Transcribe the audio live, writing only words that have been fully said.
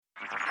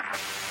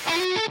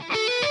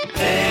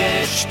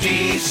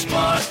HT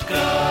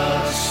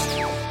Smartcast.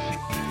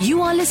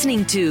 You are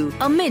listening to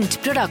a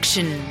Mint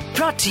production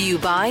brought to you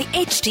by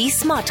HT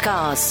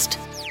Smartcast.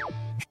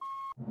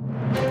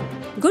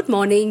 Good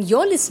morning.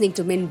 You're listening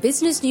to Mint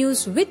Business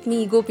News with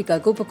me, Gopika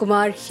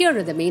Gopakumar. Here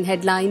are the main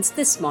headlines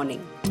this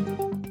morning.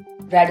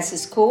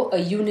 Radisys Co., a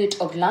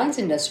unit of Reliance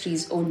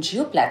Industries' own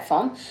Jio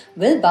platform,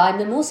 will buy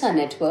Mimosa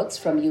Networks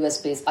from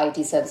US-based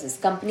IT services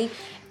company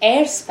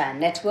Airspan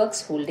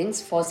Networks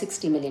Holdings for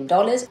 $60 million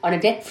on a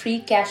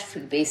debt-free,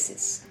 cash-free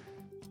basis.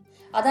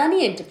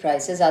 Adani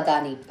Enterprises,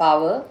 Adani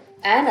Power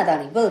and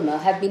Adani Wilmar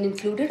have been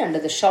included under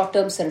the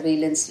short-term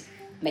surveillance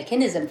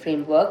mechanism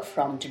framework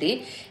from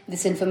today.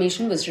 This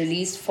information was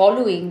released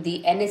following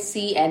the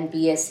NSE and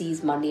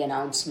BSE's Monday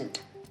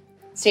announcement.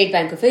 State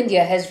Bank of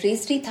India has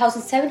raised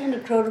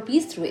 3,700 crore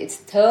rupees through its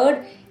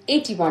third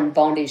 81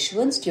 bond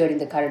issuance during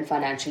the current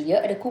financial year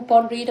at a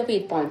coupon rate of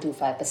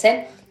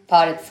 8.25%.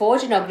 Bharat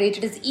Forge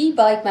inaugurated its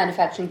e-bike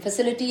manufacturing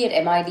facility at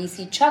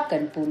MIDC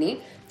Chakan, Pune,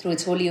 through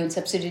its wholly owned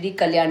subsidiary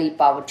Kalyani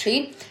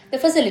Powertrain. The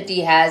facility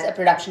has a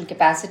production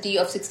capacity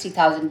of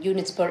 60,000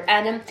 units per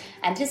annum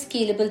and is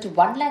scalable to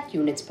 1 lakh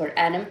units per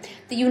annum.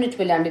 The unit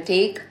will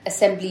undertake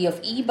assembly of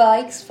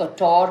e-bikes for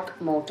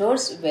Torque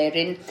Motors,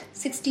 wherein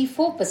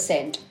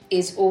 64%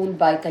 is owned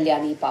by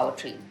Kalyani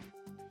Powertrain.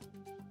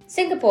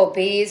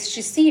 Singapore-based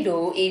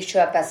Shiseido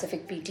Asia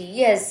Pacific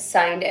Pte. Has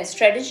signed a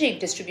strategic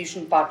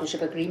distribution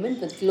partnership agreement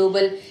with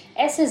global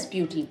SS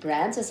Beauty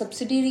Brands, a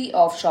subsidiary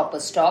of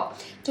Shoppers Stop,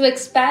 to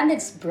expand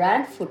its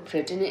brand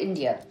footprint in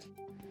India.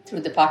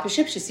 Through the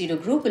partnership, Shiseido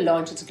Group will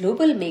launch its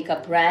global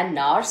makeup brand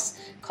NARS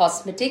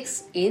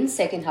Cosmetics in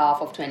second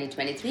half of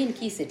 2023 in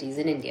key cities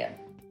in India.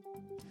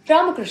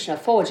 Ramakrishna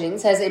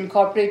Forgings has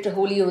incorporated a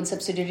wholly owned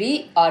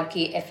subsidiary,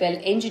 RKFL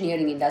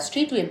Engineering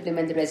Industry, to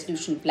implement the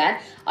resolution plan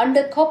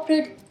under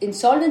corporate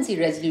insolvency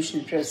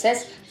resolution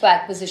process for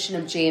acquisition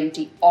of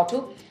JMT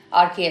Auto.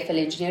 RKFL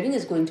Engineering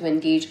is going to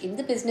engage in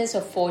the business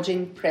of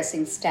forging,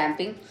 pressing,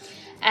 stamping,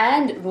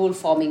 and roll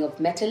forming of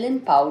metal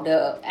and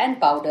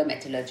powder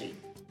metallurgy.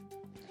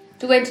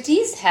 Two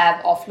entities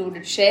have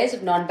offloaded shares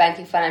of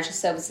non-banking financial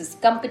services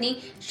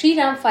company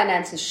Shriram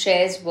Finance's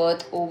shares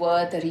worth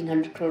over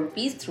 1,300 crore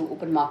rupees through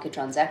open market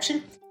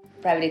transaction.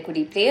 Private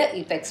equity player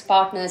Apex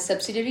Partners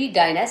subsidiary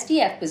Dynasty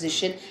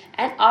Acquisition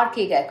and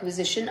Arcade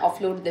Acquisition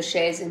offloaded the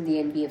shares in the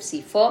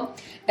NBFC firm.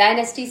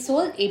 Dynasty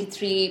sold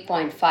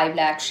 83.5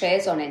 lakh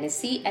shares on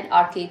NSE and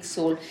Arcade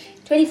sold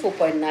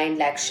 24.9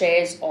 lakh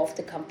shares of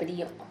the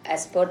company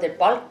as per the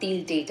bulk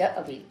deal data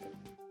available.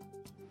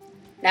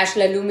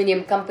 National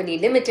Aluminium Company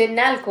Limited,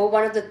 NALCO,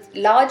 one of the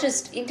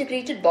largest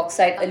integrated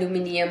bauxite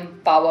aluminium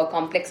power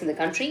complex in the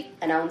country,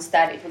 announced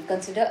that it will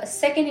consider a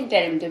second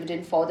interim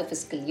dividend for the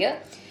fiscal year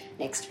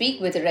next week,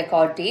 with a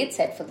record date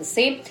set for the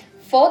same.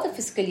 For the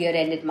fiscal year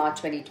ended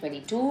March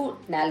 2022,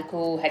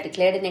 NALCO had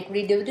declared an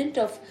equity dividend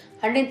of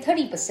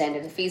 130%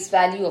 at a face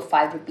value of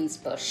 5 rupees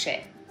per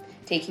share,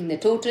 taking the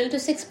total to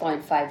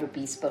 6.5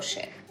 rupees per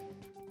share.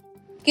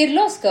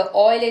 Kirloskar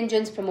Oil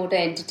Engines promoter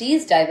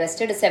entities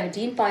divested a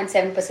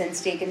 17.7%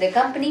 stake in the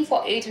company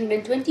for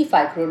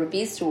 825 crore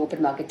rupees through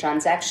open market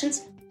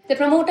transactions. The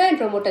promoter and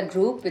promoter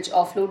group, which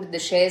offloaded the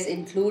shares,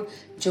 include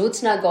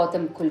Jyotsna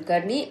Gautam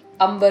Kulkarni,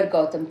 Amber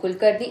Gautam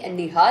Kulkarni, and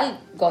Nihal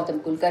Gautam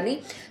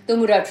Kulkarni,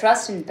 Tomura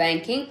Trust and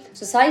Banking,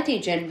 Society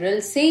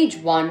General, Sage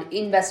One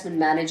Investment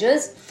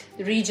Managers,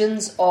 the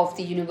regions of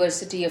the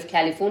University of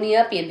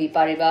California, PNB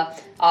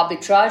Paribas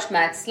Arbitrage,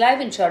 Max Life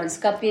Insurance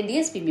Company, and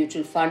DSP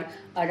Mutual Fund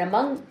are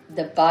among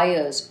the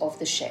buyers of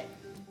the share.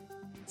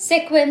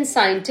 Sequent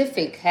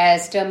Scientific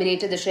has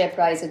terminated the share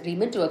price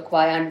agreement to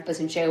acquire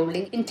 100%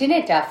 shareholding in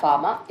Tineta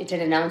Pharma. It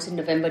had announced in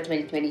November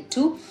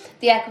 2022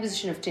 the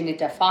acquisition of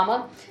Tineta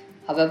Pharma.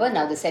 However,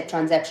 now the said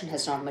transaction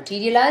has not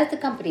materialized. The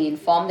company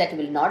informed that it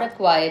will not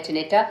acquire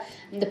Tineta,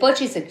 and the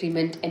purchase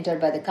agreement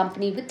entered by the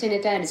company with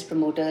Tineta and its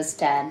promoters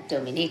stand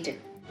terminated.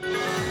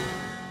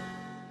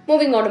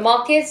 Moving on to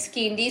markets,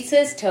 key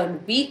indices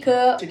turned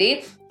weaker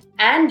today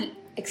and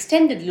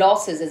extended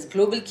losses as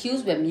global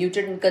cues were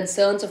muted and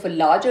concerns of a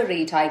larger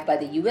rate hike by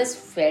the US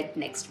Fed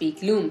next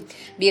week loom.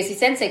 BSE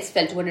Sensex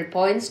fell 200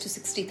 points to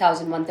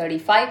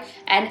 60,135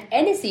 and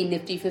NSE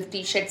Nifty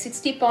 50 shed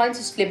 60 points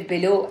to slip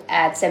below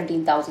at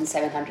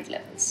 17,700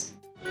 levels.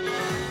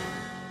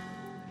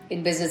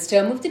 In business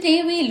term of the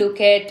day, we look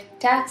at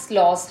tax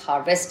loss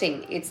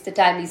harvesting. It's the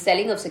timely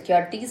selling of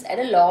securities at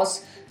a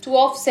loss to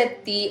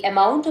offset the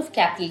amount of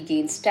capital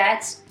gains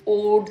tax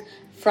owed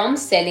from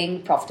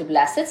selling profitable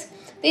assets.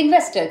 The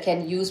investor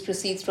can use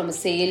proceeds from a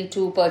sale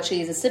to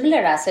purchase a similar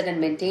asset and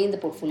maintain the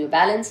portfolio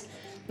balance.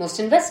 Most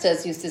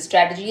investors use this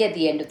strategy at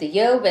the end of the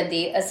year when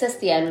they assess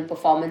the annual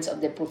performance of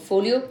their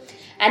portfolio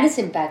and its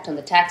impact on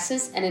the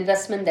taxes. An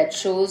investment that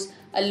shows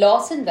a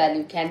loss in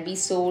value can be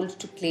sold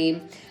to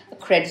claim a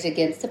credit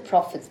against the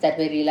profits that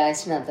were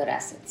realized in other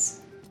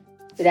assets.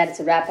 So that is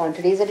a wrap on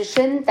today's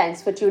edition.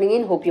 Thanks for tuning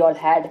in. Hope you all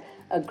had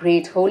a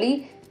great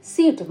Holi.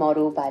 See you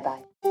tomorrow.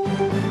 Bye-bye.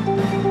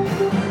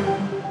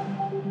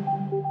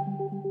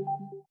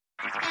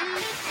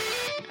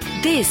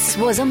 This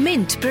was a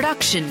Mint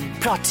production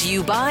brought to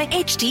you by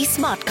HT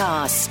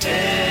Smartcast.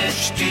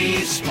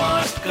 HT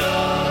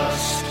Smartcast.